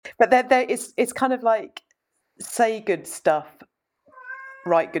But it's kind of like say good stuff,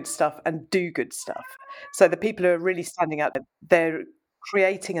 write good stuff, and do good stuff. So the people who are really standing out, they're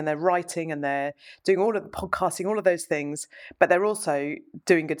creating and they're writing and they're doing all of the podcasting, all of those things, but they're also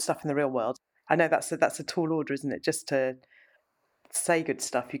doing good stuff in the real world. I know that's a tall order, isn't it? Just to say good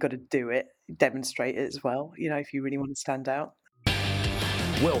stuff, you've got to do it, demonstrate it as well, if you really want to stand out.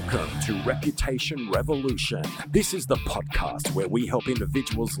 Welcome to Reputation Revolution. This is the podcast where we help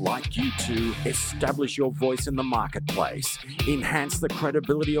individuals like you to establish your voice in the marketplace, enhance the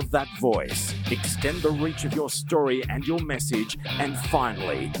credibility of that voice, extend the reach of your story and your message, and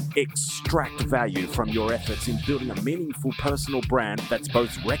finally, extract value from your efforts in building a meaningful personal brand that's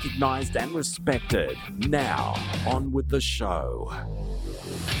both recognized and respected. Now, on with the show.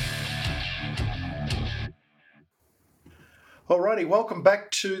 Alrighty, welcome back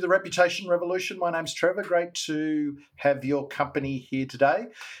to the Reputation Revolution. My name's Trevor. Great to have your company here today.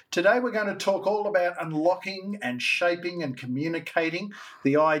 Today we're going to talk all about unlocking and shaping and communicating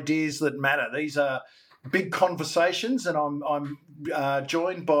the ideas that matter. These are big conversations, and I'm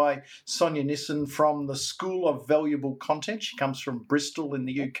joined by Sonia Nissen from the School of Valuable Content. She comes from Bristol in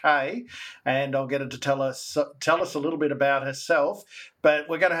the UK, and I'll get her to tell us a little bit about herself. But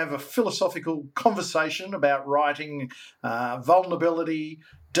we're going to have a philosophical conversation about writing, vulnerability,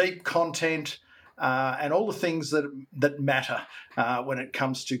 deep content, and all the things that matter when it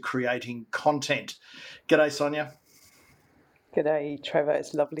comes to creating content. G'day, Sonia. G'day, Trevor.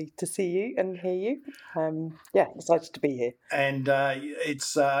 It's lovely to see you and hear you. Excited to be here. And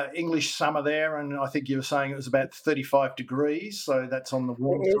it's English summer there, and I think you were saying it was about 35 degrees, so that's on the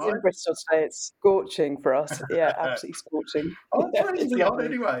warm side. It is in Bristol today. It's scorching for us. Yeah, absolutely scorching. Oh, it's reasonably hot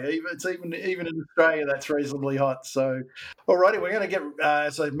anyway. Even in Australia, that's reasonably hot. So, alrighty, we're going to get,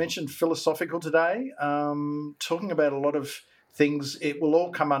 as I mentioned, philosophical today, talking about a lot of things. It will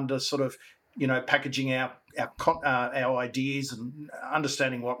all come under sort of, packaging our ideas and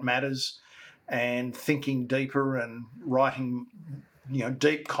understanding what matters and thinking deeper and writing,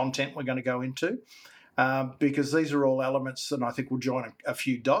 deep content we're going to go into because these are all elements that I think will join a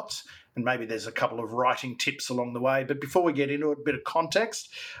few dots, and maybe there's a couple of writing tips along the way. But before we get into it, a bit of context.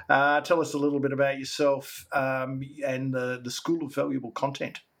 Tell us a little bit about yourself and the School of Valuable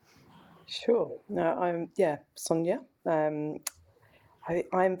Content. Sure. No, I'm Sonia.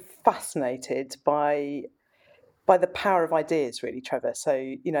 I'm fascinated by the power of ideas, really, Trevor.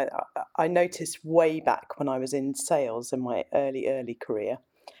 So, I noticed way back when I was in sales in my early career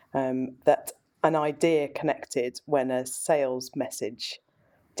that an idea connected when a sales message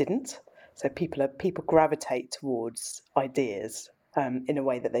didn't. So people gravitate towards ideas in a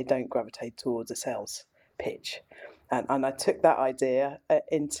way that they don't gravitate towards a sales pitch. And I took that idea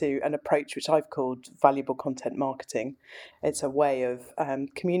into an approach which I've called valuable content marketing. It's a way of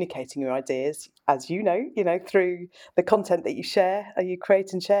communicating your ideas, as you know, through the content that you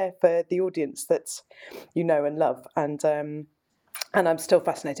create and share for the audience that you know and love. And I'm still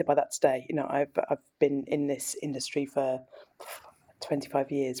fascinated by that today. I've been in this industry for 25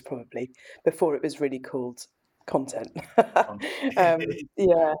 years probably, before it was really called content. And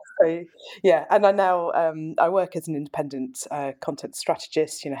I now I work as an independent content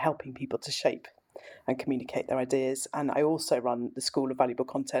strategist, helping people to shape and communicate their ideas. And I also run the School of Valuable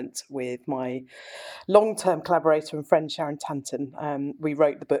Content with my long-term collaborator and friend Sharon Tanton. We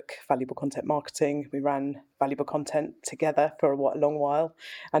wrote the book Valuable Content Marketing. We ran Valuable Content together for a long while,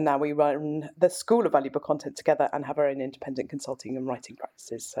 and now we run the School of Valuable Content together and have our own independent consulting and writing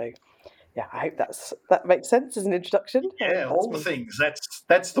practices. So yeah, I hope that makes sense as an introduction. Yeah, all the things.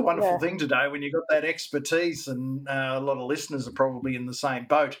 That's the wonderful thing today, when you've got that expertise, and a lot of listeners are probably in the same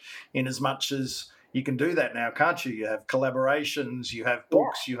boat, in as much as you can do that now, can't you? You have collaborations, you have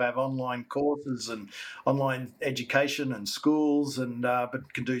books, you have online courses and online education and schools, and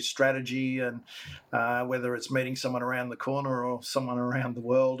but can do strategy, and whether it's meeting someone around the corner or someone around the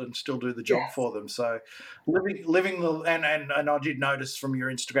world, and still do the job for them. So living the and I did notice from your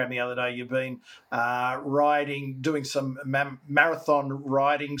Instagram the other day, you've been doing some marathon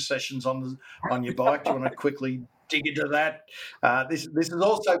riding sessions on your bike. Do you want to quickly dig into that? This is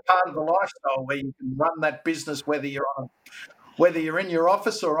also part of the lifestyle where you can run that business whether you're in your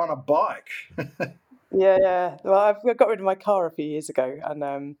office or on a bike. Yeah. Well, I got rid of my car a few years ago,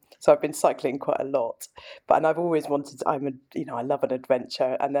 and so I've been cycling quite a lot. And I've always wanted. I love an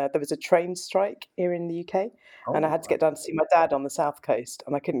adventure. And there was a train strike here in the UK, and I Oh, had to get down to see my dad on the south coast,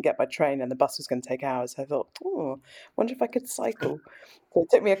 and I couldn't get my train, and the bus was going to take hours. So I thought, wonder if I could cycle. So it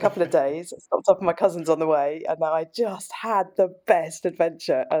took me a couple of days. I stopped off at my cousin's on the way, and I just had the best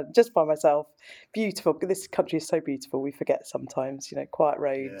adventure, just by myself. Beautiful. This country is so beautiful. We forget sometimes. Quiet yeah,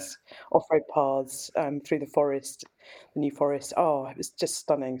 roads, off-road paths, through the forest, the New Forest. Oh, it was just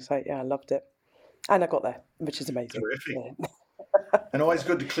stunning. So yeah, I loved it, and I got there, which is amazing. terrific. Yeah. And always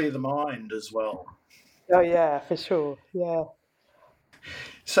good to clear the mind as well. Oh yeah, for sure. Yeah.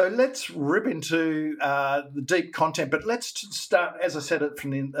 So let's rip into the deep content, but let's start, as I said it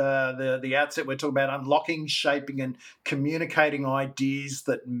from the outset, we're talking about unlocking, shaping, and communicating ideas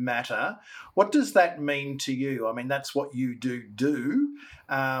that matter. What does that mean to you? I mean, that's what you do.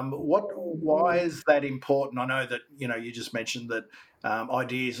 Why is that important? I know that you just mentioned that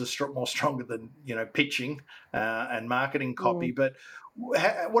ideas are more stronger than pitching and marketing copy, Mm, but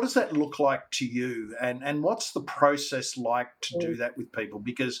what does that look like to you, and what's the process like to do mm, that with people?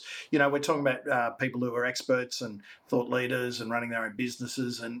 Because we're talking about people who are experts and thought leaders and running their own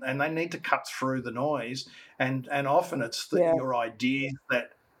businesses, and they need to cut through the noise, and often it's yeah. your ideas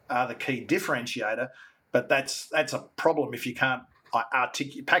that are the key differentiator, but that's a problem if you can't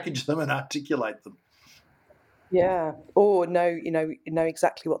package them and articulate them. Yeah, or know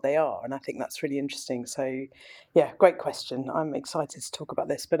exactly what they are, and I think that's really interesting. So, yeah, great question. I'm excited to talk about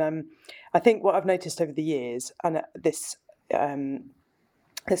this, but I think what I've noticed over the years, and um,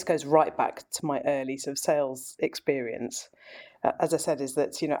 this goes right back to my early sort of sales experience. As I said, is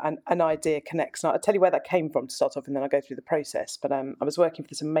that an idea connects. And I'll tell you where that came from to start off, and then I'll go through the process. But I was working for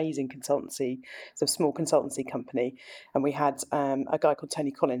this amazing consultancy, sort of small consultancy company, and we had a guy called Tony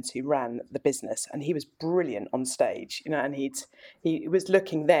Collins who ran the business, and he was brilliant on stage. And he was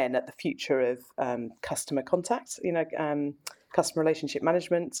looking then at the future of customer contact. Customer relationship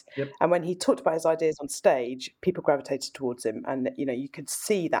management. Yep. And when he talked about his ideas on stage, people gravitated towards him. And, you could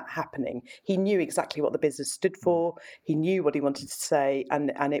see that happening. He knew exactly what the business stood for. He knew what he wanted to say.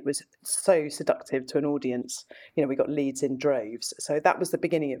 And it was so seductive to an audience. We got leads in droves. So that was the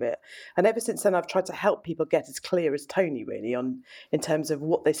beginning of it. And ever since then, I've tried to help people get as clear as Tony, really, in terms of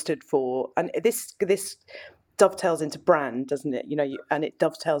what they stood for. And this dovetails into brand, doesn't it? And it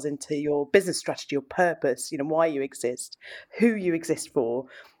dovetails into your business strategy, your purpose, why you exist, who you exist for,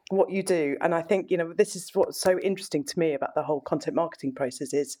 what you do. And I think, this is what's so interesting to me about the whole content marketing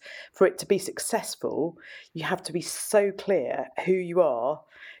process is for it to be successful, you have to be so clear who you are,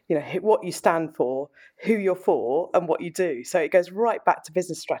 what you stand for, who you're for, and what you do. So it goes right back to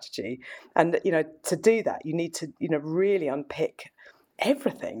business strategy. And, to do that, you need to, really unpick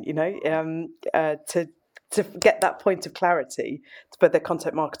everything, to get that point of clarity for the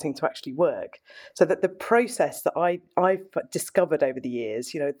content marketing to actually work. So that the process that I've discovered over the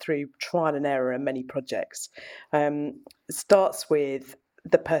years, through trial and error and many projects, starts with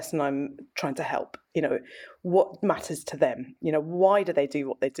the person I'm trying to help. What matters to them? Why do they do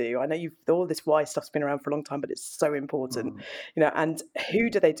what they do? I know all this why stuff's been around for a long time, but it's so important. Mm. And who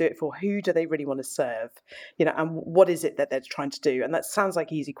do they do it for? Who do they really want to serve? And what is it that they're trying to do? And that sounds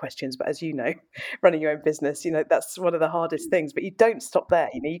like easy questions, but as you know, running your own business, that's one of the hardest things. But you don't stop there.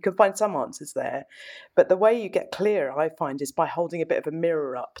 You can find some answers there, but the way you get clearer, I find, is by holding a bit of a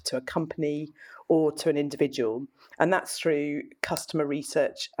mirror up to a company or to an individual. And that's through customer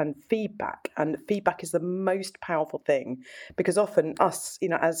research and feedback. And feedback is the most powerful thing, because often us,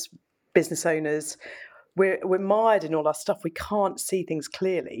 as business owners, we're mired in all our stuff. We can't see things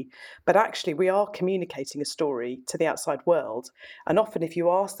clearly, but actually we are communicating a story to the outside world. And often if you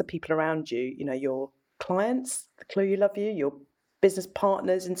ask the people around you, your clients, the clue you love you, your business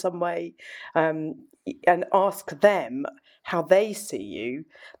partners in some way, and ask them how they see you,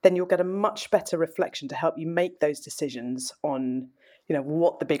 then you'll get a much better reflection to help you make those decisions on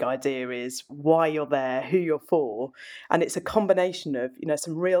what the big idea is, why you're there, who you're for. And it's a combination of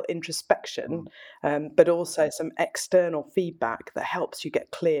some real introspection, but also some external feedback that helps you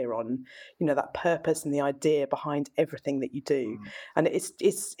get clear on that purpose and the idea behind everything that you do. And it's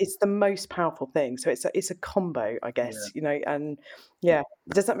the most powerful thing. So it's a combo, I guess. And yeah,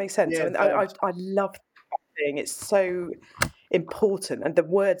 does that make sense? Yeah, I it mean, does. I love thing. It's so important, and the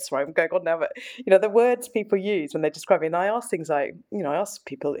words. Sorry, I'm going on now, but the words people use when they describe it. And I ask things like, I ask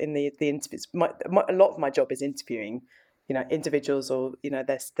people in the interviews. A lot of my job is interviewing, individuals or their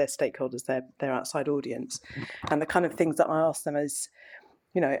stakeholders, their outside audience, and the kind of things that I ask them is,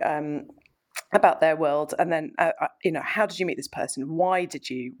 you know. about their world, and then how did you meet this person? Why did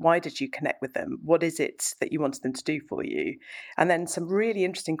you connect with them? What is it that you wanted them to do for you? And then some really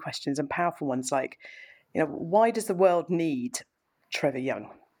interesting questions and powerful ones like, why does the world need Trevor Young?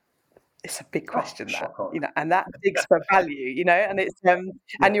 It's a big Oh, question, that, shock horror. and that digs for value, and it's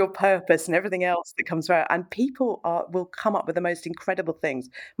and your purpose and everything else that comes around. And people will come up with the most incredible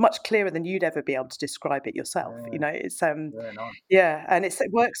things, much clearer than you'd ever be able to describe it yourself. It's Very nice. yeah, and it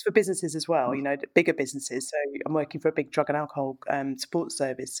works for businesses as well. Bigger businesses. So I'm working for a big drug and alcohol support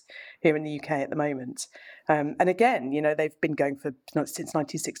service here in the UK at the moment, and again, they've been going since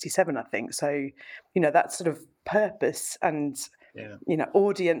 1967, I think. So that sort of purpose and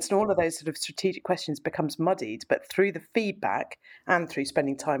audience and all of those sort of strategic questions becomes muddied, but through the feedback and through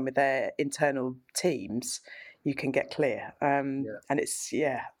spending time with their internal teams, you can get clear. And it's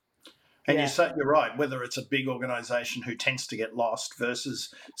And you're right, whether it's a big organisation who tends to get lost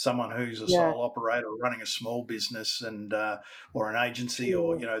versus someone who's a sole operator running a small business and or an agency,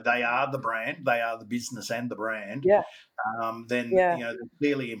 or they are the brand, they are the business and the brand. Then they're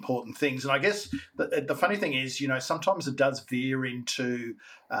clearly important things. And I guess the funny thing is, sometimes it does veer into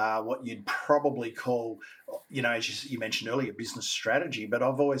what you'd probably call, as you mentioned earlier, business strategy. But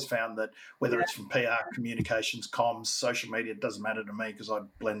I've always found that whether it's from PR, communications, comms, social media, it doesn't matter to me because I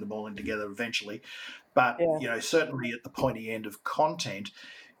blend them all in together eventually. But certainly at the pointy end of content,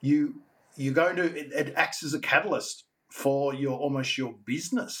 you're going to it acts as a catalyst for your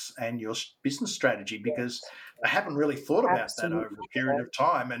business and your business strategy, because I haven't really thought about that over a period of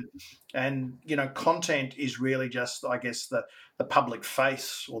time. And content is really just, I guess, the public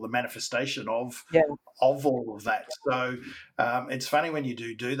face or the manifestation of all of that. So it's funny when you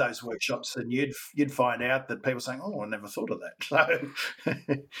do those workshops and you'd find out that people are saying, "Oh, I never thought of that." So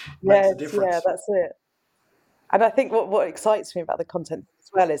it makes a difference. Yeah, that's it. And I think what excites me about the content as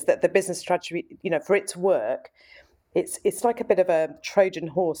well is that the business strategy, for it to work, it's like a bit of a Trojan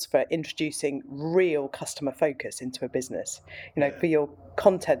horse for introducing real customer focus into a business. For your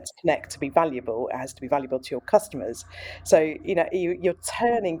content to connect, to be valuable, it has to be valuable to your customers. So you're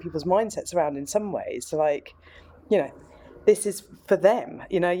turning people's mindsets around in some ways. So this is for them.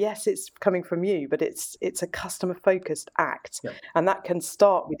 Yes, it's coming from you, but it's a customer focused act, and that can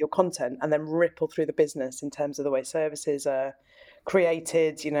start with your content and then ripple through the business in terms of the way services are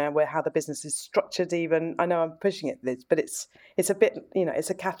created, where how the business is structured. Even I know I'm pushing it this, but it's a bit, it's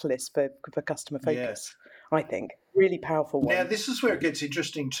a catalyst for customer focus. I think really powerful one. Now this is where it gets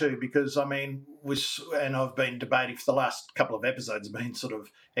interesting too, because and I've been debating for the last couple of episodes, been sort of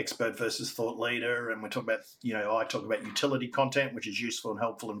expert versus thought leader, and we're talking about I talk about utility content, which is useful and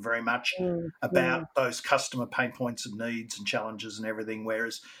helpful and very much about those customer pain points and needs and challenges and everything,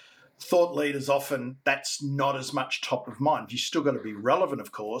 whereas thought leaders, often that's not as much top of mind. You've still got to be relevant,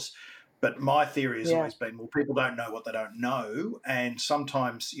 of course, but my theory has always been, well, people don't know what they don't know, and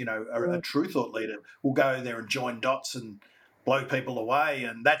sometimes, a true thought leader will go there and join dots and blow people away,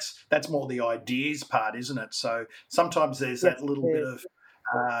 and that's more the ideas part, isn't it? So sometimes there's that little bit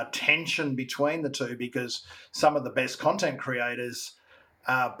of tension between the two, because some of the best content creators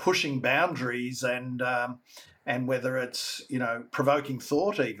are pushing boundaries and whether it's provoking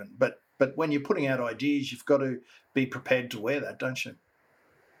thought even, but when you're putting out ideas, you've got to be prepared to wear that, don't you?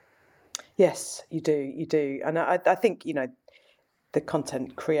 Yes, you do, and I think the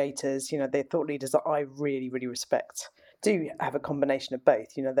content creators, the thought leaders that I really really respect do have a combination of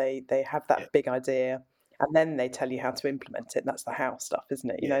both. They have that big idea, and then they tell you how to implement it, and that's the how stuff,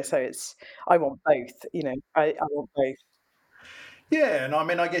 isn't it? So I want both. I want both. Yeah,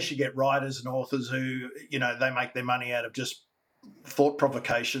 and I guess you get writers and authors who, they make their money out of just thought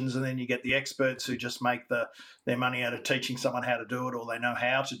provocations, and then you get the experts who just make their money out of teaching someone how to do it, or they know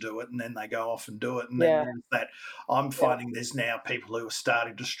how to do it, and then they go off and do it. And then there's that. I'm finding there's now people who are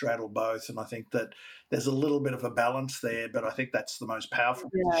starting to straddle both, and I think that there's a little bit of a balance there, but I think that's the most powerful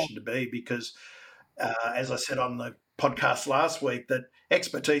position to be, because as I said on the podcast last week, that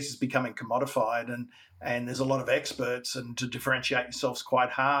expertise is becoming commodified, and there's a lot of experts, and to differentiate yourself's quite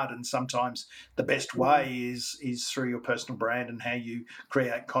hard. And sometimes the best way is through your personal brand and how you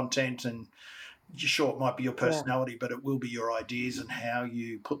create content. And sure, it might be your personality, but it will be your ideas and how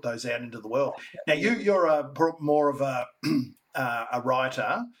you put those out into the world. Now, you're more of a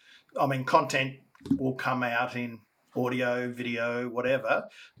writer. Content will come out in audio, video, whatever,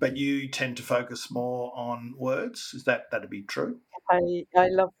 but you tend to focus more on words. Is that'd be true? I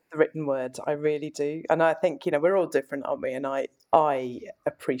love the written word. I really do, and I think we're all different, aren't we? And I I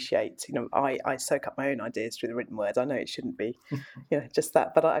appreciate. I soak up my own ideas through the written word. I know it shouldn't be, just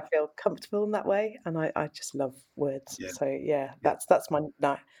that, but I feel comfortable in that way, and I just love words. Yeah. So yeah, Yeah. that's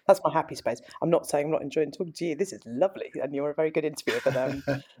my happy space. I'm not saying I'm not enjoying talking to you. This is lovely, and you're a very good interviewer.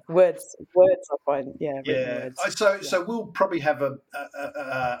 But words, I find, written Yeah. words. So we'll probably have a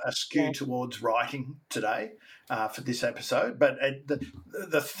skew Yeah. towards writing today for this episode, but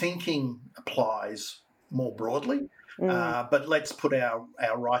the thinking applies more broadly. But let's put our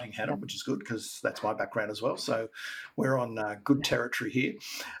writing hat on, which is good because that's my background as well. So we're on good territory here.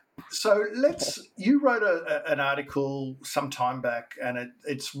 So you wrote an article some time back, and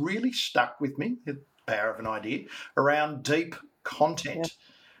it's really stuck with me, the power of an idea, around deep content.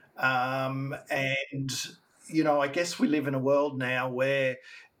 And, I guess we live in a world now where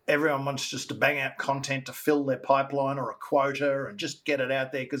everyone wants just to bang out content to fill their pipeline or a quota and just get it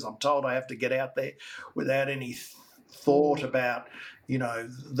out there because I'm told I have to get out there without any thought about,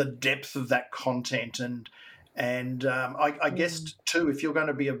 the depth of that content. And I guess, too, if you're going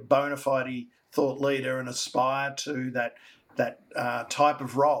to be a bona fide thought leader and aspire to that type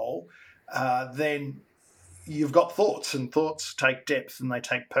of role, then you've got thoughts, and thoughts take depth, and they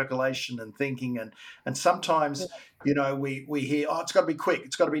take percolation and thinking, and sometimes we hear, it's got to be quick,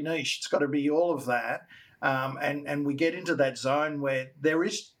 it's got to be niche, it's got to be all of that, and we get into that zone where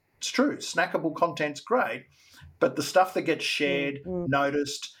it's true, snackable content's great, but the stuff that gets shared,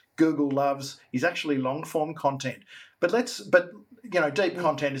 noticed, Google loves is actually long form content. But deep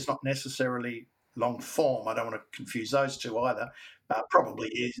content is not necessarily long form. I don't want to confuse those two either. Probably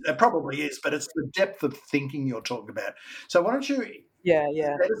is. It probably is, but it's the depth of thinking you're talking about. So why don't you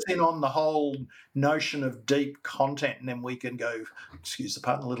let us in on the whole notion of deep content, and then we can go, excuse the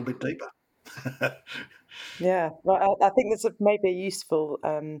pun, a little bit deeper. Yeah, well, I think there's maybe a useful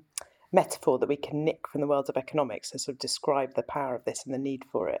metaphor that we can nick from the world of economics to sort of describe the power of this and the need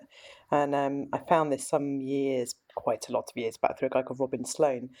for it. And I found this quite a lot of years back, through a guy called Robin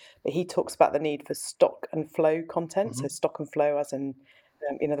Sloan. But he talks about the need for stock and flow content. So stock and flow, as in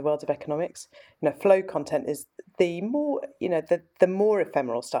the world of economics. Flow content is the more the more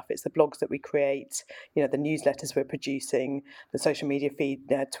ephemeral stuff. It's the blogs that we create, the newsletters we're producing, the social media feed,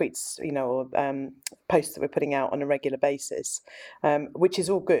 tweets, or posts that we're putting out on a regular basis, which is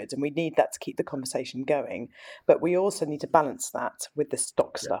all good, and we need that to keep the conversation going. But we also need to balance that with the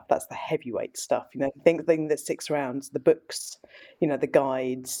stock stuff. That's the heavyweight stuff, the thing that sticks around, the books, the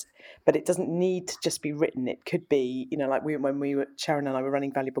guides. But it doesn't need to just be written. It could be, like Sharon and I were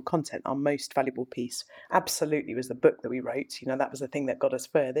running Valuable Content, our most valuable piece absolutely was the book that we wrote. That was the thing that got us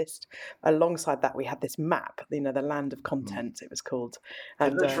furthest. Alongside that, we had this map, the land of content, it was called.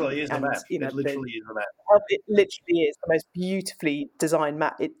 And, it literally is a map. It literally is a map. It literally is the most beautifully designed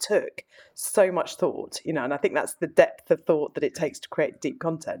map. It took so much thought, and I think that's the depth of thought that it takes to create deep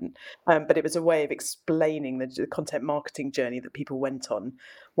content. But it was a way of explaining the content marketing journey that people went on,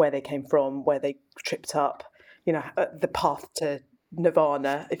 where they came from, where they tripped up, the path to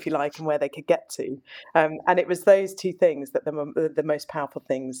nirvana, if you like, and where they could get to. And it was those two things that the most powerful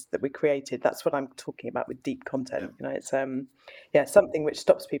things that we created. That's what I'm talking about with deep content. It's something which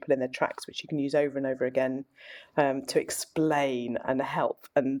stops people in their tracks, which you can use over and over again to explain and help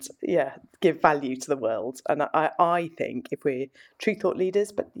and give value to the world. And I think if we're true thought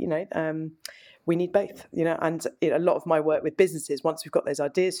leaders, but we need both, and a lot of my work with businesses, once we've got those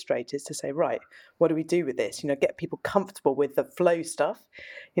ideas straight, is to say, right, what do we do with this? Get people comfortable with the flow stuff,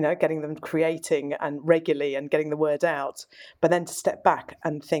 getting them creating and regularly and getting the word out, but then to step back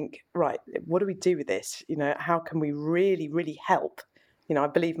and think, right, what do we do with this? How can we really, really help? I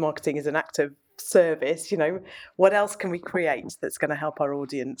believe marketing is an act of service. What else can we create that's going to help our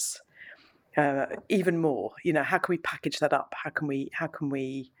audience even more? How can we package that up? How can we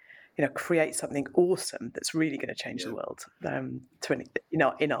create something awesome that's really going to change the world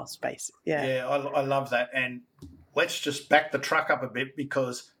in our space. I love that. And let's just back the truck up a bit,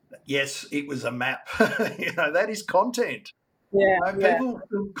 because yes, it was a map. That is content. People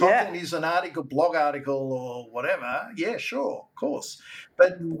think content is an article, blog article or whatever. Yeah, sure, of course.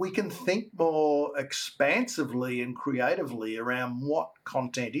 But we can think more expansively and creatively around what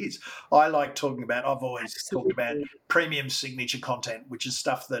content is. I've always talked about premium signature content, which is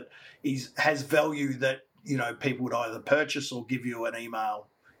stuff that has value that, people would either purchase or give you an email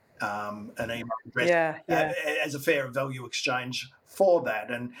address as a fair value exchange for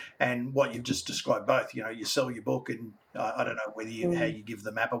that, and what you've just described both. You sell your book, and I don't know whether how you give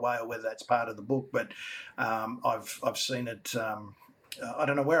the map away or whether that's part of the book, but I've seen it I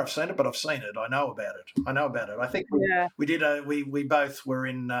don't know where I've seen it, but I've seen it. I know about it. I think Yeah, we both were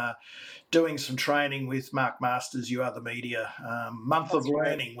in doing some training with Mark Masters, You Are the Media, Month of that's right.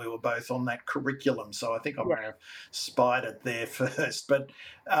 Learning. We were both on that curriculum, so I think I Yeah, may have spied it there first. But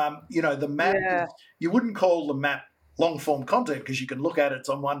the map yeah, is, you wouldn't call the map long form content because you can look at it, it's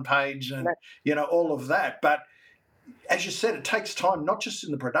on one page, and no, all of that. But as you said, it takes time, not just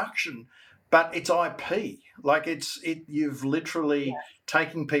in the production, but it's IP. Like you've literally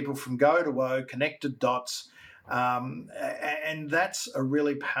taken people from go to woe, connected dots, and that's a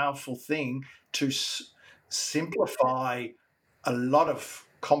really powerful thing to simplify a lot of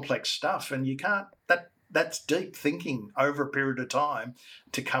complex stuff. And you can't that's deep thinking over a period of time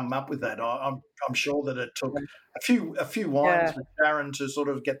to come up with that. I'm sure that it took a few wines yeah. with Sharon to sort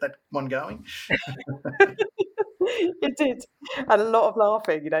of get that one going. It did, and a lot of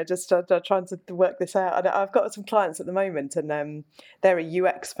laughing, just trying to work this out. And I've got some clients at the moment, and they're a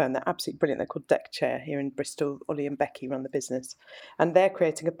UX firm. They're absolutely brilliant. They're called Deck Chair here in Bristol. Ollie and Becky run the business, and they're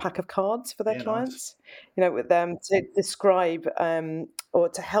creating a pack of cards for their Yeah, nice. clients. With them to describe or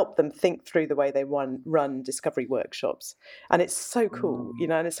to help them think through the way they run discovery workshops, and it's so cool.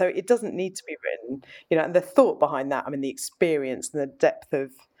 And so it doesn't need to be written. And the thought behind that, I mean, the experience and the depth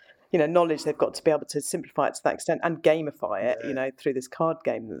of knowledge they've got to be able to simplify it to that extent and gamify it, Yeah. through this card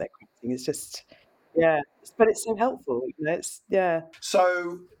game that they're creating is just, yeah. But it's so helpful, it's, yeah,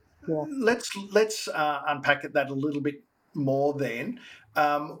 So yeah. let's unpack that a little bit more then.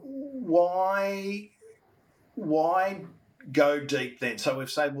 Why go deep then? So we've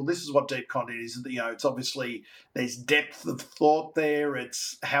said, well, this is what deep content is. It's obviously there's depth of thought there.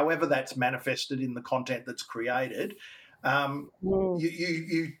 It's however that's manifested in the content that's created.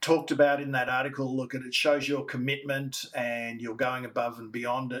 You talked about in that article, look, it shows your commitment and you're going above and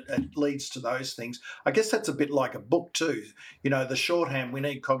beyond it. It leads to those things. I guess that's a bit like a book too. The shorthand, we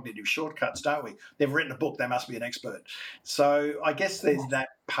need cognitive shortcuts, don't we? They've written a book, they must be an expert. So I guess there's that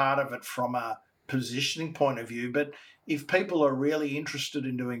part of it from a positioning point of view. But if people are really interested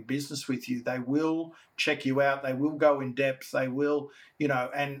in doing business with you, they will check you out. They will go in depth. They will,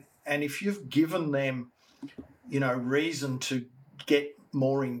 and if you've given them reason to get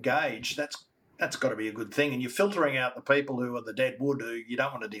more engaged, that's got to be a good thing. And you're filtering out the people who are the dead wood who you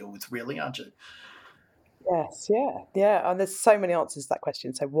don't want to deal with, really, aren't you? Yes, yeah, and there's so many answers to that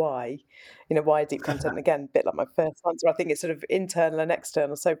question. So why, why deep content? Again, a bit like my first answer, I think it's sort of internal and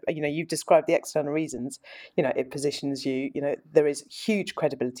external. So, you've described the external reasons. It positions you. There is huge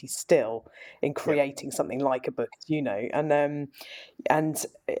credibility still in Yep. creating something like a book, and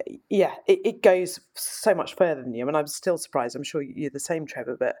yeah, it goes so much further than you. I mean, I'm still surprised. I'm sure you're the same,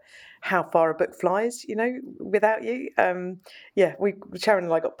 Trevor. But how far a book flies, without you. Yeah, Sharon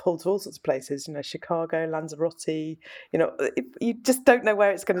and I got pulled to all sorts of places. Chicago, Lanzarote. You just don't know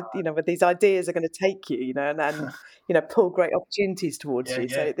where it's going to, where these ideas are going to take you. And pull great opportunities towards Yeah, you.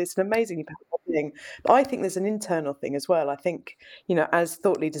 So yeah. it's an amazingly powerful thing. But I think there's an internal thing as well. I think as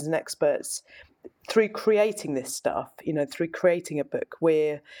thought leaders and experts, through creating this stuff, through creating a book,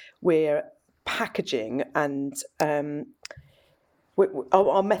 we're packaging and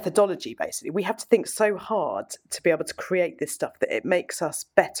our methodology. Basically, we have to think so hard to be able to create this stuff that it makes us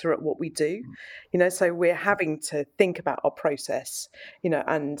better at what we do. So we're having to think about our process,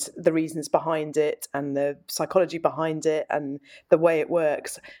 and the reasons behind it and the psychology behind it and the way it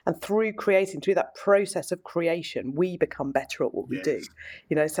works. And through that process of creation, we become better at what we do.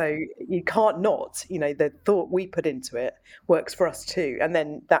 So you can't not, the thought we put into it works for us too, and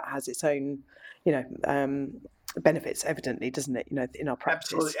then that has its own benefits, evidently, doesn't it? In our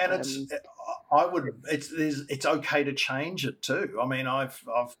practice. Absolutely, and it's okay to change it too. I mean, I've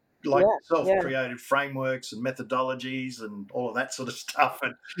like yourself created frameworks and methodologies and all of that sort of stuff,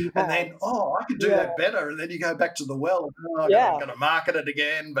 and then I could do that better, and then you go back to the well. I'm going to market it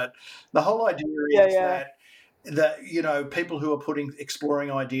again, but the whole idea is that people who are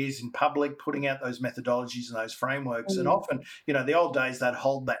exploring ideas in public, putting out those methodologies and those frameworks, and often the old days they'd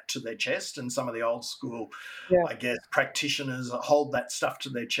hold that to their chest, and some of the old school I guess practitioners hold that stuff to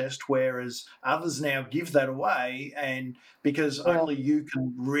their chest, whereas others now give that away, and because only you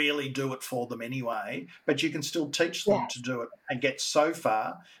can really do it for them anyway, but you can still teach them to do it and get so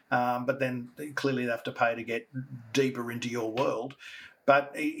far, but then clearly they have to pay to get deeper into your world.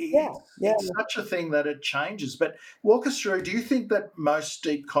 But it's such a thing that it changes. But walk us through, do you think that most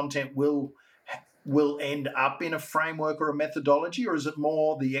deep content will end up in a framework or a methodology, or is it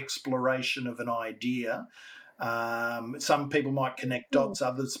more the exploration of an idea? Some people might connect dots,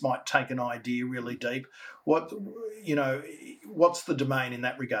 others might take an idea really deep. What's the domain in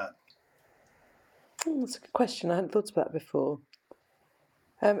that regard? That's a good question. I hadn't thought about that before.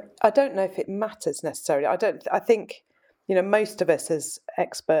 I don't know if it matters necessarily. I think, most of us as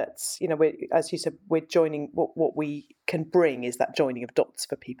experts, as you said, we're joining what we can bring is that joining of dots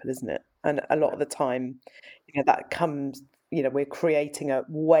for people, isn't it? And a lot of the time, that comes, we're creating a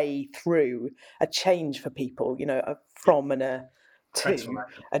way through a change for people, a from and a to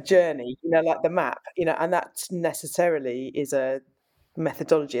Transformation. a journey, like the map, and that necessarily is a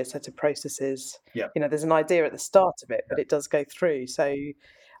methodology, a set of processes. Yeah. There's an idea at the start of it, but Yeah. it does go through. So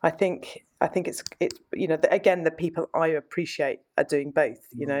I think it's again, the people I appreciate are doing both.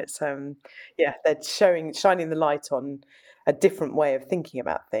 It's they're shining the light on a different way of thinking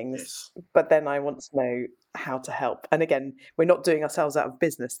about things. Yes. But then I want to know how to help. And again, we're not doing ourselves out of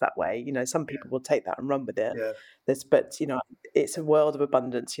business that way. Some people will take that and run with it. Yeah. But it's a world of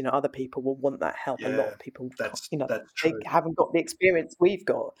abundance. Other people will want that help. A lot Yeah. of people, That's they true. haven't got the experience we've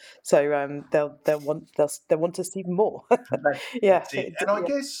got, so they'll want us even more. Yeah, That's it. And I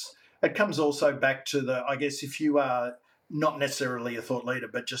guess it comes also back to I guess if you are not necessarily a thought leader,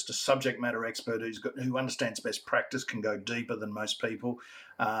 but just a subject matter expert who understands best practice, can go deeper than most people,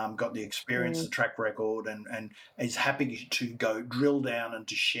 got the experience, the track record, and is happy to go drill down and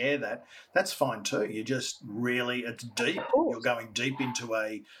to share that. That's fine too. You just really, it's deep. You're going deep into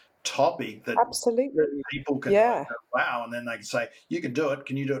a topic that absolutely people can go, wow, and then they can say, you can do it,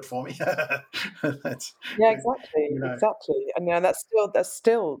 can you do it for me? That's exactly, and that's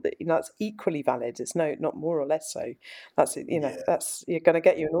still that's equally valid. It's not more or less so. That's that's you're going to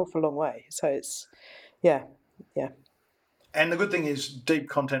get you an awful long way. So it's yeah. And the good thing is deep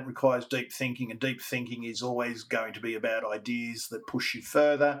content requires deep thinking, and deep thinking is always going to be about ideas that push you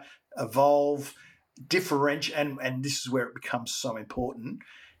further, evolve, differentiate, and this is where it becomes so important.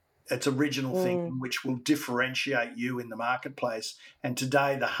 It's original thinking, which will differentiate you in the marketplace. And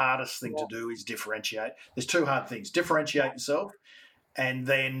today, the hardest thing to do is differentiate. There's two hard things: differentiate yourself, and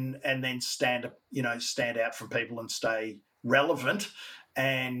then stand out from people and stay relevant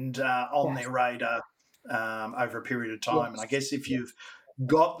and on their radar over a period of time. And I guess if you've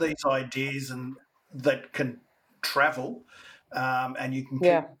got these ideas and that can travel, and you can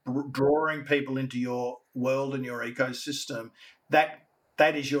keep drawing people into your world and your ecosystem,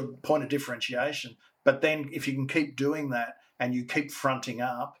 that is your point of differentiation. But then if you can keep doing that and you keep fronting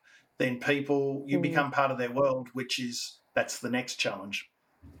up, then you become part of their world, that's the next challenge.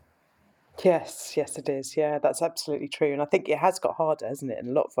 Yes, it is. Yeah, that's absolutely true. And I think it has got harder, hasn't it, in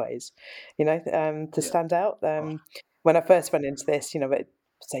a lot of ways, to stand out. When I first went into this,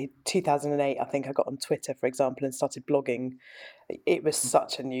 say 2008, I think I got on Twitter, for example, and started blogging. It was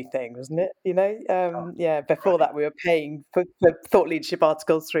such a new thing, wasn't it? Before that, we were paying for thought leadership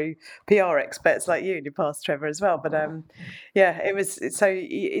articles through PR experts like you in your past, Trevor, as well. But it was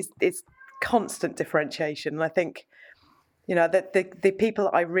it's constant differentiation. And I think, the people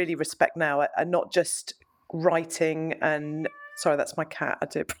I really respect now are not just writing and. Sorry, that's my cat. I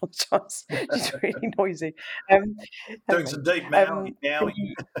do apologise. She's really noisy. Doing some deep meowing.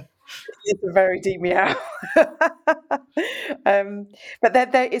 It's a very deep meow. But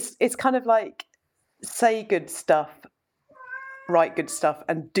it's kind of like say good stuff, write good stuff,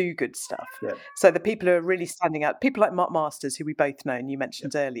 and do good stuff. Yeah. So the people who are really standing out, people like Mark Masters, who we both know and you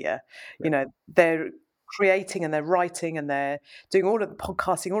mentioned earlier, they're creating and they're writing and they're doing all of the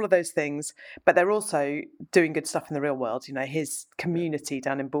podcasting, all of those things, but they're also doing good stuff in the real world. His community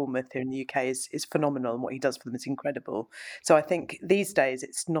down in Bournemouth here in the UK is phenomenal, and what he does for them is incredible. So I think these days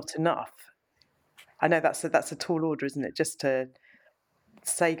it's not enough. I know that's a tall order, isn't it? Just to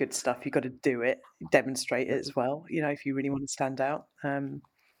say good stuff, you've got to do it, demonstrate it as well, if you really want to stand out.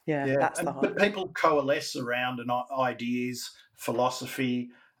 That's the hard. But people coalesce around ideas,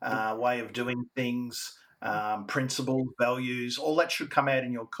 philosophy, way of doing things, principles, values, all that should come out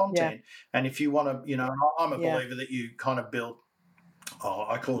in your content. And if you want to, I'm a believer that you kind of build,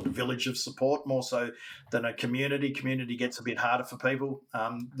 I call it a village of support more so than a community. Community gets a bit harder for people.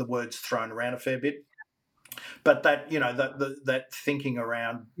 The word's thrown around a fair bit. But that, that thinking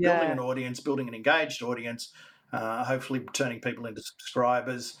around building an audience, building an engaged audience, hopefully turning people into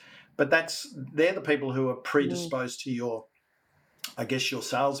subscribers. But they're the people who are predisposed to your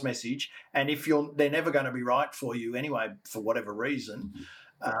sales message. And if they're never going to be right for you anyway, for whatever reason,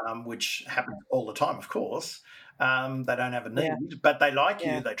 which happens all the time, of course. They don't have a need, but they like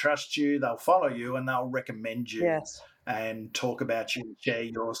you, they trust you, they'll follow you, and they'll recommend you and talk about you, share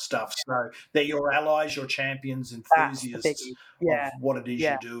your stuff. So they're your allies, your champions, enthusiasts of what it is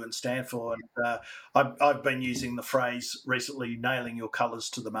you do and stand for. And I've been using the phrase recently, nailing your colours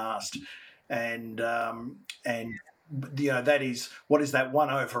to the mast. And that is, what is that one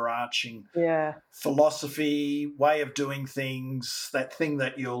overarching philosophy, way of doing things, that thing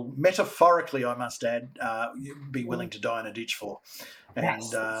that you'll metaphorically, I must add, be willing to die in a ditch for. And it's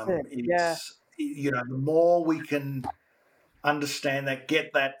the more we can understand that,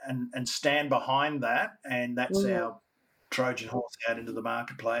 get that, and stand behind that, and that's our Trojan horse out into the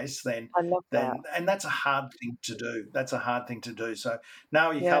marketplace, then I love that. And that's a hard thing to do. That's a hard thing to do. So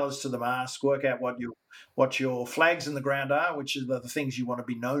know your colours to the mast, work out what your flags in the ground are, which are the things you want to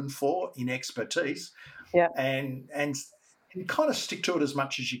be known for in expertise. Yeah. And kind of stick to it as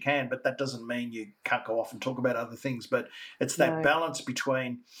much as you can, but that doesn't mean you can't go off and talk about other things. But it's that balance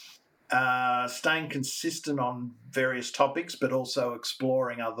between staying consistent on various topics, but also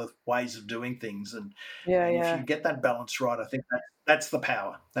exploring other ways of doing things. And if you get that balance right, I think that's the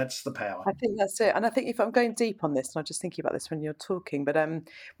power. That's the power. I think that's it. And I think if I'm going deep on this, and I'm just thinking about this when you're talking, but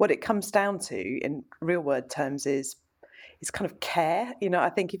what it comes down to in real word terms is kind of care. I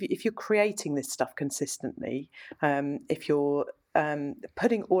think if you're creating this stuff consistently, if you're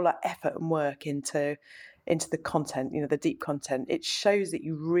putting all that effort and work into the content, the deep content, it shows that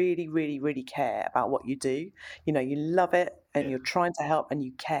you really, really, really care about what you do. You love it, and you're trying to help, and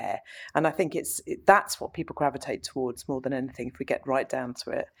you care. And I think that's what people gravitate towards more than anything, if we get right down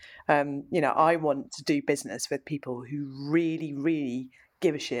to it. I want to do business with people who really, really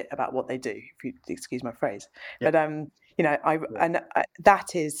give a shit about what they do, if you excuse my phrase. But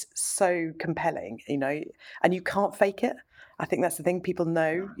that is so compelling, and you can't fake it. I think that's the thing. People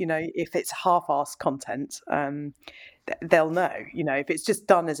know, if it's half-assed content, they'll know, if it's just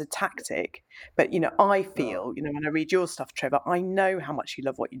done as a tactic. But, I feel, when I read your stuff, Trevor, I know how much you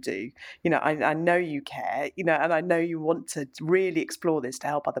love what you do. I know you care, and I know you want to really explore this to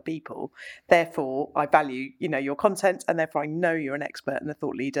help other people. Therefore, I value, your content, and therefore I know you're an expert and a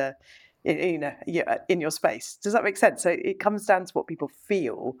thought leader in your space. Does that make sense? So it comes down to what people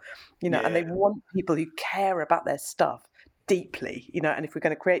feel, and they want people who care about their stuff deeply, and if we're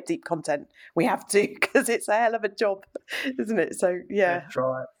going to create deep content, we have to, because it's a hell of a job, isn't it? So that's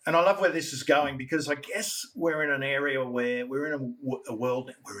right. And I love where this is going, because I guess we're in an area where we're in a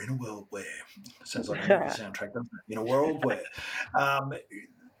world where it sounds like a movie soundtrack, doesn't it? In a world where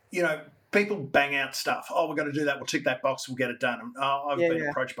people bang out stuff. Oh, we're going to do that, we'll tick that box, we'll get it done. I've been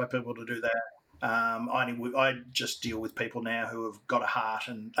approached by people to do that. I just deal with people now who have got a heart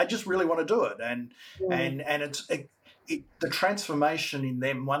and they just really want to do it, and it's the transformation in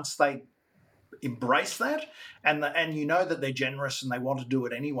them once they embrace that, and that they're generous and they want to do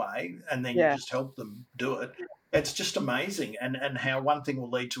it anyway, and then you just help them do it. It's just amazing, and how one thing will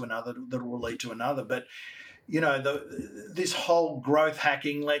lead to another, that will lead to another. But this whole growth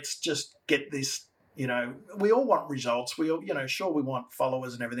hacking, let's just get this. We all want results. We all, sure, we want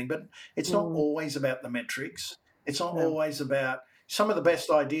followers and everything, but it's not always about the metrics. It's not always about, some of the best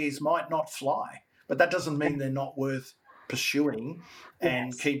ideas might not fly, but that doesn't mean they're not worth pursuing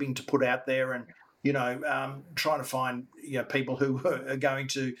and keeping to put out there, and trying to find people who are going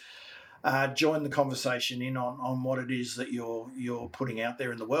to join the conversation in on what it is that you're putting out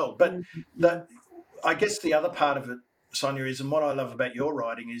there in the world. But I guess the other part of it, Sonia, is, and what I love about your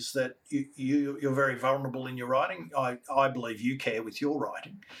writing is that you're very vulnerable in your writing. I believe you care with your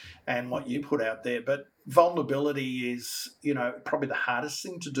writing and what you put out there, but vulnerability is probably the hardest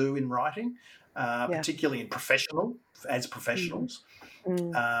thing to do in writing, particularly in professionals,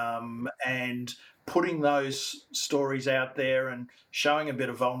 and putting those stories out there and showing a bit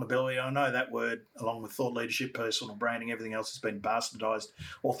of vulnerability. I know that word, along with thought leadership, personal branding, everything else, has been bastardized.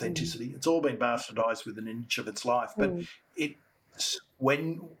 Authenticity, it's all been bastardized within an inch of its life. But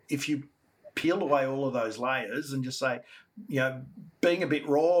if you peel away all of those layers and just say, being a bit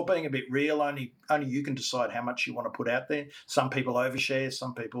raw, being a bit real, only you can decide how much you want to put out there. Some people overshare,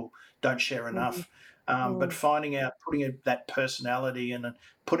 some people don't share enough. But finding out, putting that personality and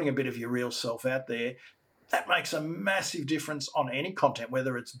putting a bit of your real self out there, that makes a massive difference on any content,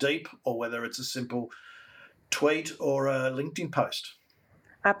 whether it's deep or whether it's a simple tweet or a LinkedIn post.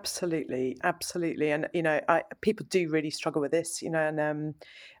 Absolutely. And people do really struggle with this, and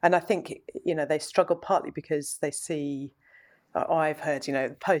I think they struggle partly because they see. I've heard,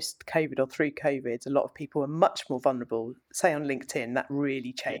 post-COVID or through COVID, a lot of people are much more vulnerable. Say on LinkedIn, that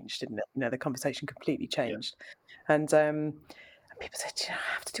really changed, didn't it? The conversation completely changed. And people said,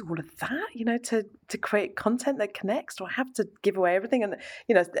 I have to do all of that, to create content that connects? Do I have to give away everything? And,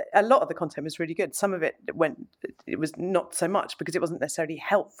 a lot of the content was really good. Some of it was not so much because it wasn't necessarily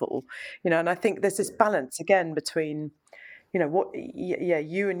helpful, and I think there's this balance again between,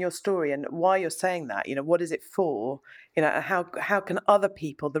 you and your story and why you're saying that, what is it for, and how can other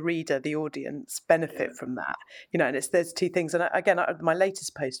people, the reader, the audience, benefit from that, and there's two things. And again, my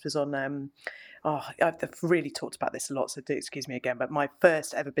latest post was on, I've really talked about this a lot, so do excuse me again, but my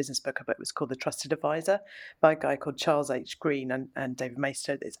first ever business book of it was called The Trusted Advisor by a guy called Charles H. Green and David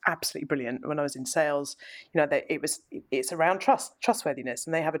Maister. It's absolutely brilliant. When I was in sales, it's around trustworthiness,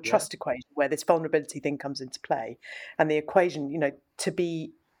 and they have a trust equation where this vulnerability thing comes into play. And the equation, to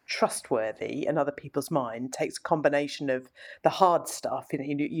be trustworthy in other people's mind takes a combination of the hard stuff,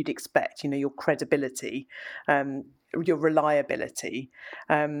 you'd expect, your credibility, your reliability,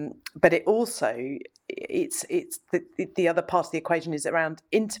 but it also it's the other part of the equation is around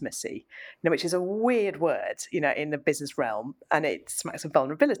intimacy, which is a weird word, in the business realm, and it smacks of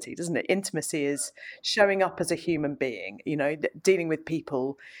vulnerability, doesn't it? Intimacy is showing up as a human being, dealing with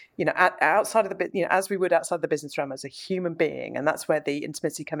people, outside of the, as we would outside the business realm as a human being, and that's where the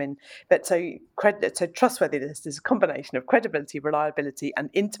intimacy come in. But so trustworthiness is a combination of credibility, reliability, and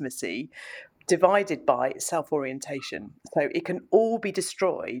intimacy, divided by self-orientation. So it can all be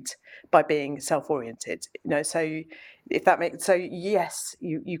destroyed by being self-oriented. So if that makes so, yes,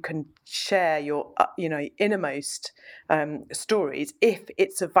 you can share your innermost stories if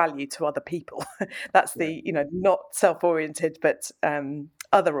it's of value to other people. That's the not self-oriented, but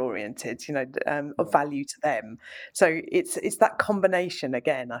other oriented, of value to them. So it's that combination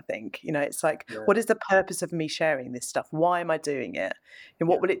again, I think. It's like, what is the purpose of me sharing this stuff? Why am I doing it? And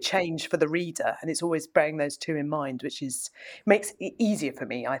what will it change for the reader? And it's always bearing those two in mind, which makes it easier for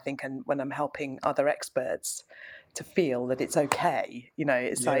me, I think, and when I'm helping other experts to feel that it's okay.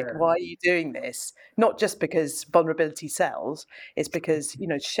 It's like, why are you doing this? Not just because vulnerability sells, it's because,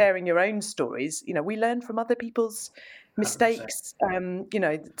 sharing your own stories, we learn from other people's mistakes,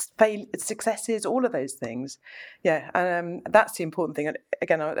 successes, all of those things. That's the important thing. And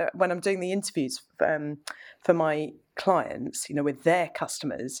again, when I'm doing the interviews for my clients, with their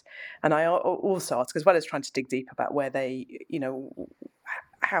customers, and I also ask, as well as trying to dig deep about where they,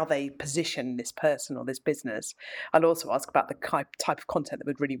 how they position this person or this business, I'll also ask about the type of content that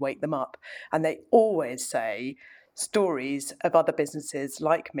would really wake them up. And they always say stories of other businesses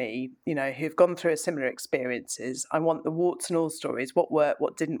like me, who've gone through a similar experiences. I want the warts and all stories, what worked,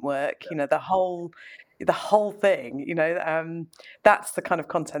 what didn't work, the whole thing, that's the kind of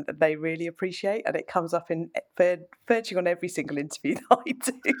content that they really appreciate, and it comes up in virtually on every single interview that I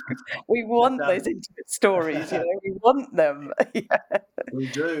do. We want those intimate stories, we want them. We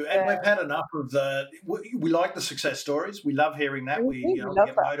do, and we've had enough of we like the success stories. We love hearing that. We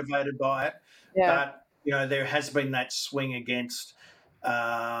get motivated by it, but there has been that swing against,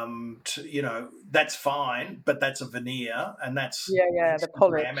 that's fine, but that's a veneer, and that's the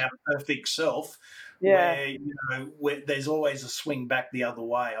polish, our perfect self. Where there's always a swing back the other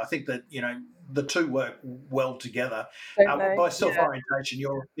way. I think that the two work well together. By self-orientation,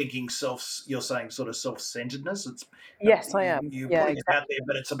 you're thinking you're saying sort of self-centeredness. Yes, I am. You put it out there,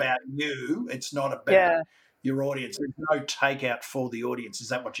 but it's about you. It's not about your audience. There's no takeout for the audience. Is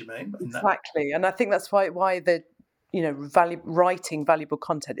that what you mean? Exactly, and I think that's why the writing valuable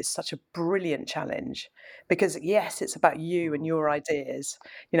content is such a brilliant challenge, because yes, it's about you and your ideas,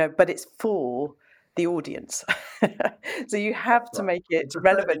 but it's for the audience. So you have to make it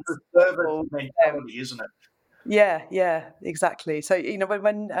relevant. It's a service mentality, isn't it? Yeah, exactly. So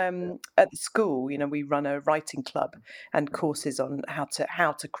when at the school, we run a writing club and courses on how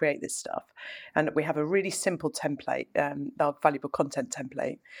to create this stuff, and we have a really simple template, our valuable content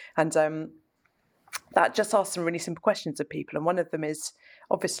template, and that just asks some really simple questions of people. And one of them is,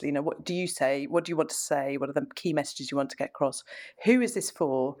 obviously, what do you say? What do you want to say? What are the key messages you want to get across? Who is this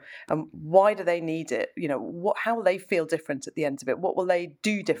for? And why do they need it? How will they feel different at the end of it? What will they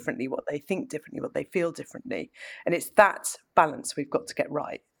do differently? What they think differently? What they feel differently? And it's that balance we've got to get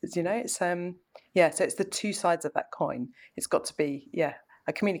right. It's so it's the two sides of that coin. It's got to be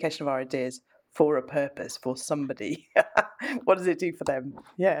a communication of our ideas for a purpose, for somebody. What does it do for them?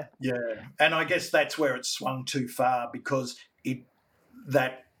 Yeah. And I guess that's where it's swung too far, because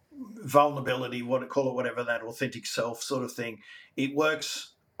that vulnerability, whatever, that authentic self sort of thing, it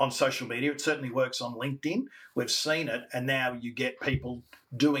works on social media. It certainly works on LinkedIn. We've seen it, and now you get people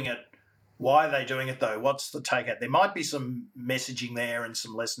doing it. Why are they doing it though? What's the takeout? There might be some messaging there and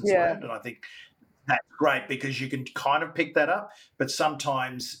some lessons learned, and I think that's great because you can kind of pick that up. But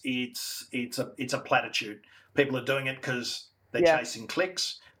sometimes it's a platitude. People are doing it because they're chasing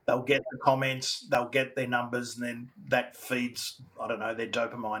clicks. They'll get the comments, they'll get their numbers, and then that feeds, I don't know, their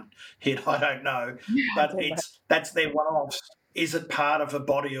dopamine hit. I don't know, but that's their one-offs. Is it part of a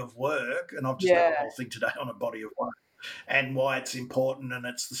body of work? And I've just done a whole thing today on a body of work. and why it's important, and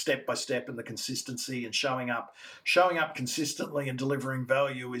it's the step by step and the consistency and showing up consistently and delivering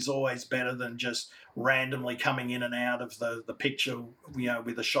value is always better than just randomly coming in and out of the picture,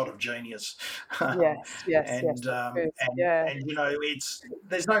 with a shot of genius. Yes, and that's good. Yeah, and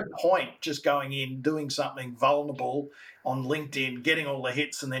there's no point just going in, doing something vulnerable on LinkedIn, getting all the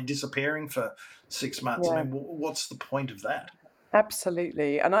hits, and then disappearing for 6 months. I yeah, mean, what's the point of that?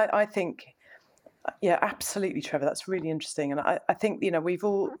 absolutely. And I think, yeah, absolutely, Trevor. That's really interesting. And I think,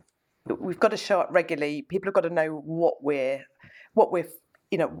 we've got to show up regularly. People have got to know what we're what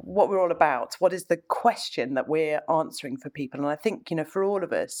we're all about. What is the question that we're answering for people? And I think, for all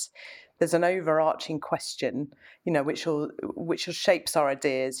of us, there's an overarching question, which shapes our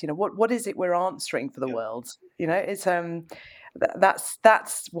ideas. What is it we're answering for the Yeah. world? It's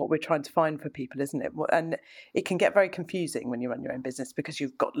that's what we're trying to find for people, isn't it? And it can get very confusing when you run your own business because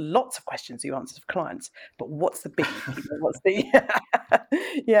you've got lots of questions you answer for clients, but what's the biggie? What's the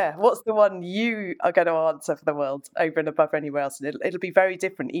what's the one you are going to answer for the world over and above anywhere else? And it'll be very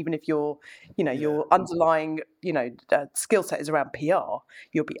different, even if your underlying skill set is around PR.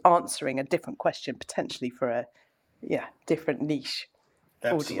 You'll be answering a different question potentially for a different niche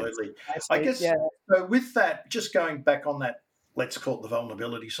audience. Absolutely. I guess so. With that, just going back on that, let's call it the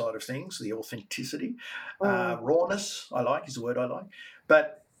vulnerability side of things, the authenticity, rawness. Is the word I like.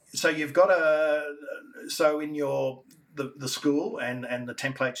 But so you've got in your the school and the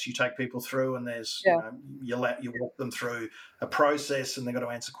templates you take people through, and there's you walk them through a process, and they've got to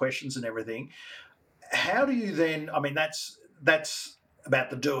answer questions and everything. How do you then? I mean, that's about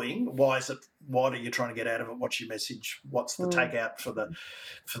the doing. Why is it? What are you trying to get out of it? What's your message? What's the takeout for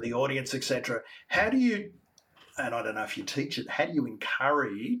the audience, etc.? How do you? And I don't know if you teach it. How do you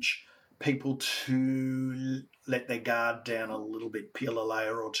encourage people to let their guard down a little bit, peel a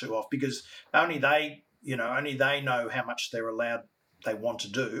layer or two off? Because only they know how much they want to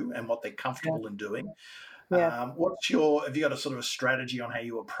do and what they're comfortable in doing. Yeah. Have you got a sort of a strategy on how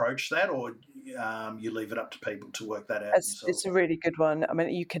you approach that, or you leave it up to people to work that out themselves? It's a really good one. I mean,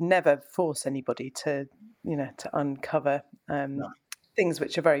 you can never force anybody to uncover things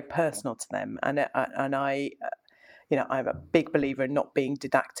which are very personal to them, and I'm a big believer in not being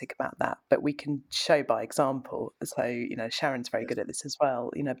didactic about that, but we can show by example. So, Sharon's very good at this as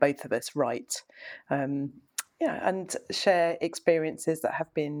well. Both of us write, and share experiences that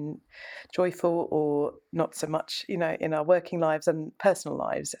have been joyful or not so much, in our working lives and personal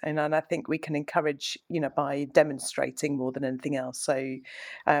lives. And I think we can encourage, by demonstrating more than anything else. So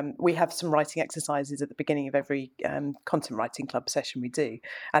we have some writing exercises at the beginning of every content writing club session we do.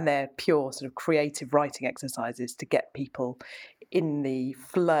 And they're pure sort of creative writing exercises to get people in the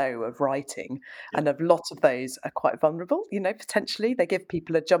flow of writing. And a lot of those are quite vulnerable, potentially. They give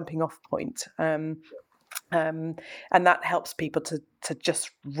people a jumping off point. And that helps people to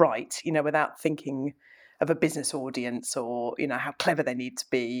just write, without thinking of a business audience or, how clever they need to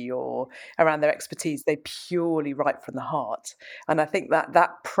be or around their expertise. They purely write from the heart. And I think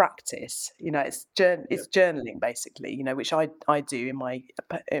that practice, it's journaling basically, which I do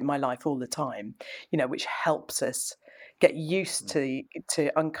in my life all the time, which helps us get used to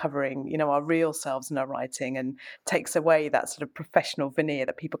uncovering, our real selves in our writing, and takes away that sort of professional veneer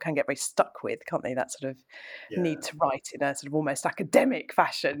that people can get very stuck with, can't they? That sort of need to write in a sort of almost academic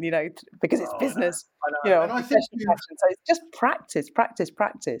fashion, because it's business, I know. And I think fashion. So it's just practice.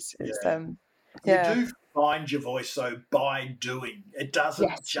 It's, you do find your voice though by doing. It doesn't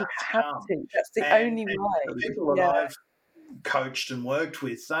just come. That's the only way. The people that I've coached and worked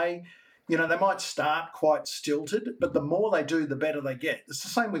with, they might start quite stilted, but the more they do, the better they get. It's the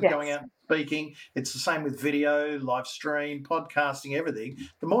same with going out and speaking. It's the same with video, live stream, podcasting, everything.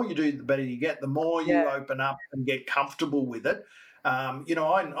 The more you do, the better you get. The more you open up and get comfortable with it. I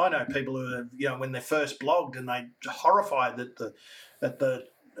know people who are, when they first blogged and they're horrified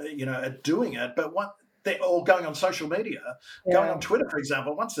at doing it, but they're all going on social media, going on Twitter, for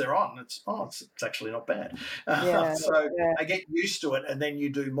example. Once they're on, it's actually not bad. They get used to it, and then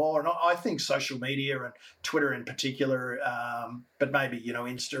you do more. And I think social media and Twitter in particular, but maybe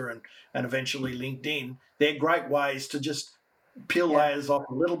Insta and eventually LinkedIn, they're great ways to just peel layers off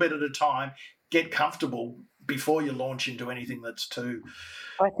a little bit at a time, get comfortable before you launch into anything that's too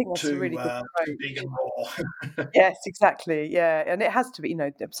big and raw. Yes, exactly. Yeah, and it has to be.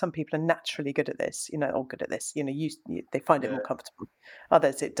 Some people are naturally good at this. Or good at this. They find it more comfortable.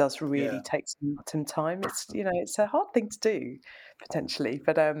 Others, it does really take some time. It's a hard thing to do potentially,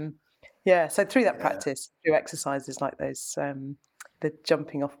 but So through that practice, through exercises like those, the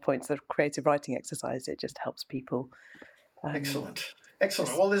jumping off points, the creative writing exercise, it just helps people. Excellent.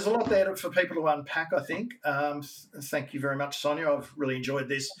 Excellent. Well, there's a lot there for people to unpack, I think. Thank you very much, Sonia. I've really enjoyed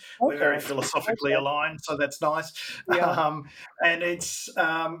this. We're very philosophically aligned, so that's nice. Yeah. And it's,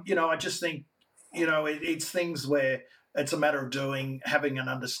 I just think, it's things where it's a matter of having an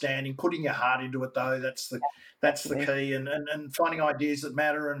understanding, putting your heart into it, though. That's the key, and finding ideas that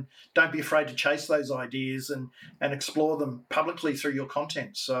matter, and don't be afraid to chase those ideas and explore them publicly through your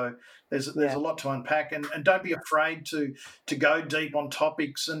content. So there's a lot to unpack, and don't be afraid to go deep on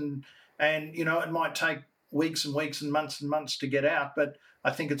topics, and it might take weeks and weeks and months to get out, but I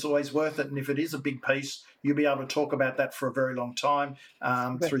think it's always worth it. And if it is a big piece, you'll be able to talk about that for a very long time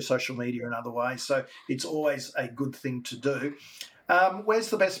through social media and other ways. So it's always a good thing to do. Where's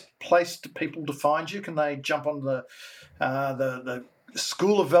the best place for people to find you? Can they jump on the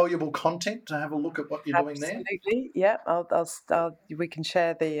School of Valuable Content to have a look at what you're doing there? Absolutely, yeah. We can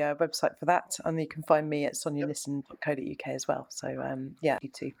share the website for that, and you can find me at sonialisten.co.uk as well. So you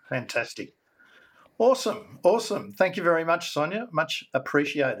too. Fantastic. Awesome. Thank you very much, Sonia. Much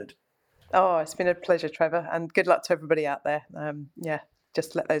appreciated. Oh, it's been a pleasure, Trevor, and good luck to everybody out there.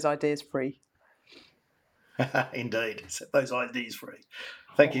 Just let those ideas free. Indeed, set those ideas free.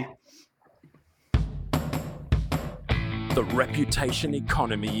 Thank you. The reputation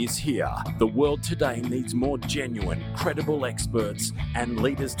economy is here. The world today needs more genuine, credible experts and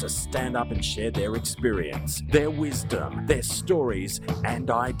leaders to stand up and share their experience, their wisdom, their stories and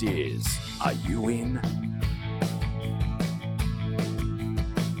ideas. Are you in?